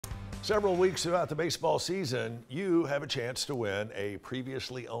Several weeks throughout the baseball season, you have a chance to win a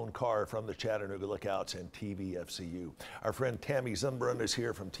previously owned car from the Chattanooga Lookouts and TVFCU. Our friend Tammy Zumbrun is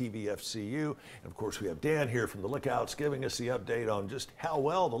here from TVFCU. And of course, we have Dan here from the Lookouts giving us the update on just how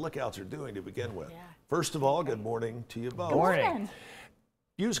well the Lookouts are doing to begin with. Yeah. First of all, good morning to you both. Good morning.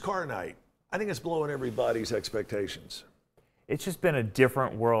 Used car night. I think it's blowing everybody's expectations. It's just been a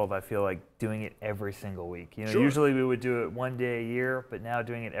different world, I feel like, doing it every single week. You know, Sure. Usually we would do it one day a year, but now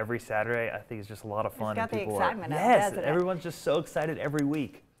doing it every Saturday, I think it's just a lot of fun. It's got and people the excitement are, of it, yes, doesn't it? everyone's just so excited every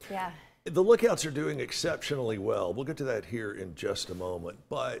week. Yeah. The Lookouts are doing exceptionally well. We'll get to that here in just a moment.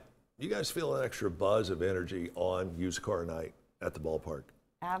 But you guys feel an extra buzz of energy on used car night at the ballpark?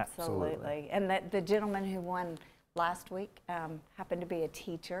 Absolutely. And the gentleman who won last week happened to be a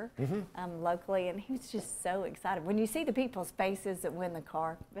teacher locally, and he was just so excited. When you see the people's faces that win the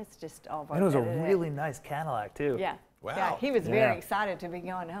car, it's just all right. And it was a really nice Cadillac, too. Yeah. Wow. Yeah, he was very excited to be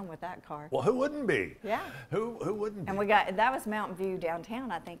going home with that car. Well, who wouldn't be? Yeah. Who wouldn't be? And we got, that was Mountain View downtown,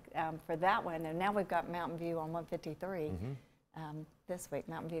 I think, for that one. And now we've got Mountain View on 153 this week,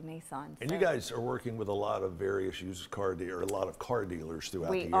 Mountain View Nissan. And so you guys are working with a lot of various used car or a lot of car dealers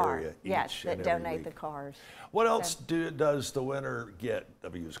throughout the are, area. yes, each that and every donate week. the cars. What else does the winner get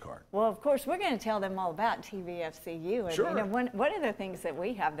of a used car? Well, of course, we're going to tell them all about TVFCU. And Sure. you know, one of the things that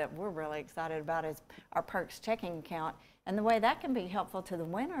we have that we're really excited about is our Perks checking account. And the way that can be helpful to the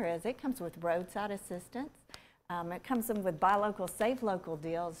winner is it comes with roadside assistance. It comes in with buy local, save local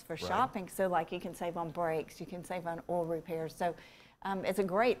deals for shopping. So like you can save on brakes, you can save on oil repairs. So it's a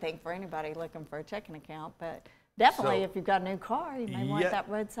great thing for anybody looking for a checking account. But definitely, if you've got a new car, you may want that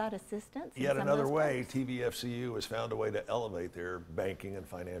roadside assistance. Yet another way, TVFCU has found a way to elevate their banking and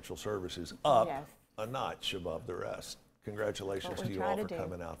financial services up a notch above the rest. Congratulations to you all for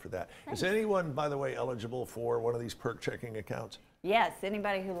coming out for that. Is anyone, by the way, eligible for one of these perk checking accounts? Yes,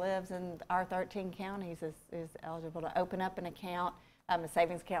 anybody who lives in our 13 counties is eligible to open up an account, a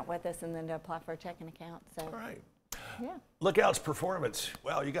savings account with us, and then to apply for a checking account. So, all right. Yeah. Lookouts performance.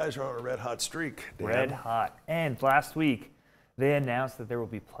 Wow, you guys are on a red hot streak, Dan. Red hot. And last week, they announced that there will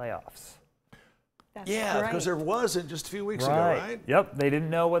be playoffs. That's because there wasn't just a few weeks ago, right? Yep, they didn't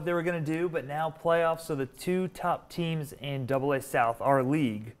know what they were going to do, but now playoffs, so the two top teams in AA South, our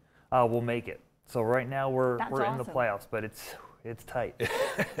league, will make it. So right now we're in the playoffs, but it's tight.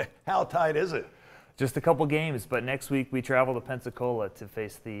 How tight is it? Just a couple games, but next week we travel to Pensacola to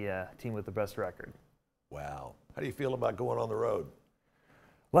face the team with the best record. Wow. How do you feel about going on the road?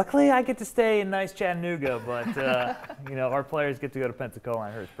 Luckily, I get to stay in nice Chattanooga, but you know, our players get to go to Pensacola.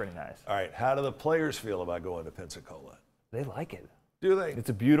 I heard it's pretty nice. All right. How do the players feel about going to Pensacola? They like it. Do they? It's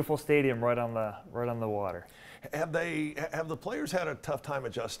a beautiful stadium right on the water. Have the players had a tough time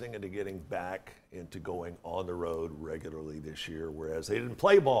adjusting into getting back into going on the road regularly this year, whereas they didn't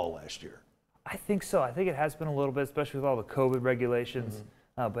play ball last year? I think so. I think it has been a little bit, especially with all the COVID regulations.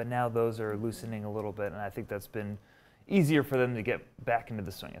 But now those are loosening a little bit, and I think that's been easier for them to get back into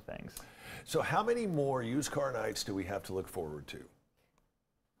the swing of things. So how many more used car nights do we have to look forward to?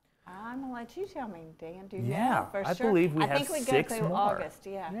 I'm going to let you tell me, Dan. Do you Yeah, know for I sure? believe we I have think we 6 go through more. August,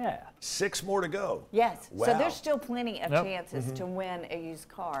 yeah. 6 more to go. Yes. Wow. So there's still plenty of chances to win a used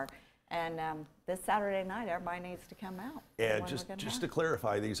car. And this Saturday night, everybody needs to come out. And just to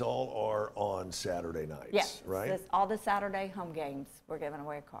clarify, these all are on Saturday nights, yes, right? All the Saturday home games, we're giving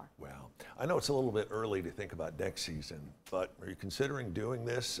away a car. Wow. I know it's a little bit early to think about next season, but are you considering doing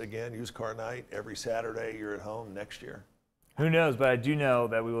this again, used car night, every Saturday you're at home next year? Who knows, but I do know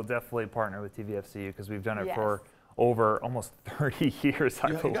that we will definitely partner with TVFCU because we've done it for over almost 30 years,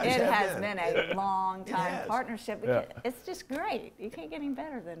 I believe. It has been a long time partnership. It's just great. You can't get any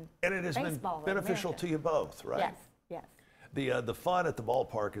better than baseball. And it has been beneficial to you both, right? Yes, yes. The fun at the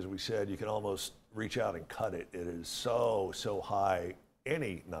ballpark, as we said, you can almost reach out and cut it. It is so high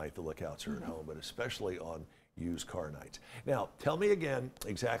any night the Lookouts are at home, but especially on used car nights. Now, tell me again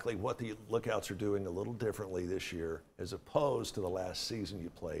exactly what the Lookouts are doing a little differently this year as opposed to the last season you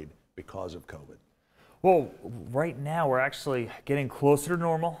played because of COVID. Well, right now we're actually getting closer to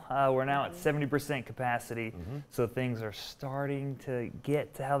normal. We're now at 70% capacity, so things are starting to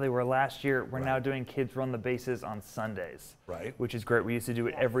get to how they were last year. We're now doing kids run the bases on Sundays, which is great. We used to do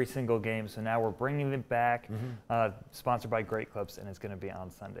it every single game, so now we're bringing it back, sponsored by Great Clubs, and it's going to be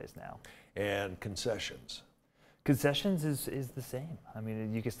on Sundays now. And concessions? Concessions is the same. I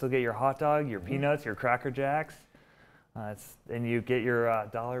mean, you can still get your hot dog, your peanuts, your Cracker Jacks. And you get your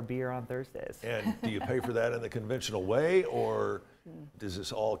dollar beer on Thursdays. And do you pay for that in the conventional way, or Is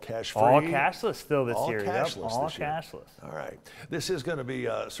this all cash free? All cashless still this year. Cashless All this year. cashless. All right. This is going to be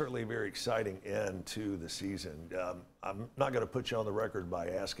certainly a very exciting end to the season. I'm not going to put you on the record by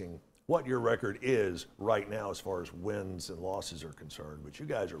asking what your record is right now as far as wins and losses are concerned, but you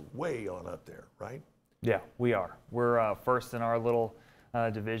guys are way on up there, right? Yeah, we are. We're first in our little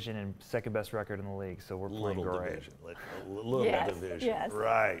division and second best record in the league, so we're playing great. Little division. Yes.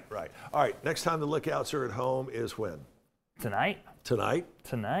 Right. All right, next time the Lookouts are at home is when? Tonight. Tonight?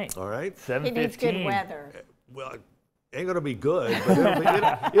 All right. 7:15. He needs good weather. Well, ain't going to be good,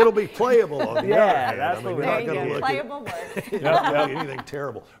 but it'll be playable on the other hand. That's what we're There not you going go. to Playable work. anything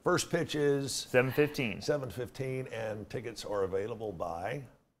terrible. First pitch is 7:15. 7:15, and tickets are available by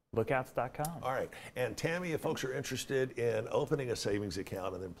Lookouts.com. All right. And Tammy, if folks are interested in opening a savings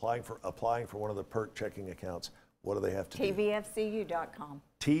account and then applying for one of the perk checking accounts, what do they have to do? TVFCU.com.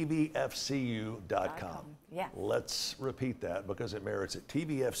 TVFCU.com. Yeah. Let's repeat that because it merits it.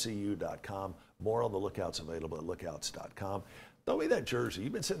 TVFCU.com. More on the Lookouts available at Lookouts.com. Throw me that jersey.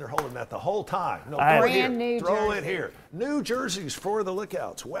 You've been sitting there holding that the whole time. No, throw it here. Brand new Throw it jersey. here. New jerseys for the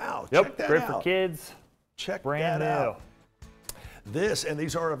Lookouts. Wow. Yep, Check that great out. for kids. Check Brand that new. out. These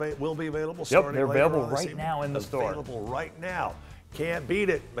will be available Yep, starting they're later available on this right evening. now in the store. Available right now. Can't beat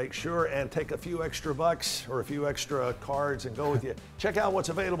it. Make sure and take a few extra bucks or a few extra cards and go with you. Check out what's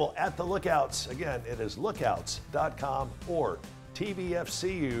available at the Lookouts. Again, it is lookouts.com or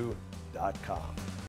tvfcu.com.